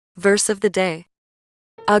Verse of the day,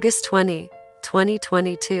 August 20,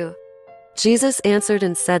 2022. Jesus answered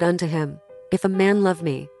and said unto him, If a man love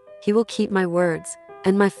me, he will keep my words,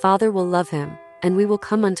 and my Father will love him, and we will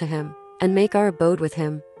come unto him, and make our abode with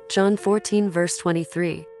him. John 14 verse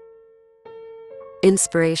 23.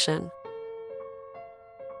 Inspiration.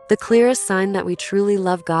 The clearest sign that we truly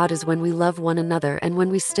love God is when we love one another and when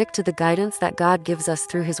we stick to the guidance that God gives us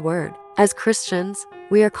through His Word. As Christians,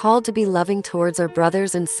 we are called to be loving towards our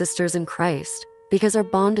brothers and sisters in Christ, because our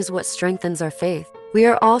bond is what strengthens our faith. We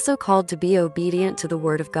are also called to be obedient to the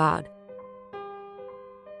Word of God.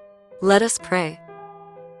 Let us pray.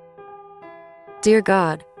 Dear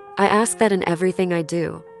God, I ask that in everything I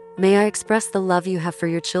do, may I express the love you have for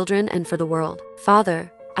your children and for the world.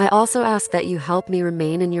 Father, I also ask that you help me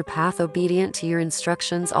remain in your path, obedient to your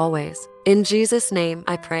instructions always. In Jesus' name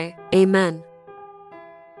I pray. Amen.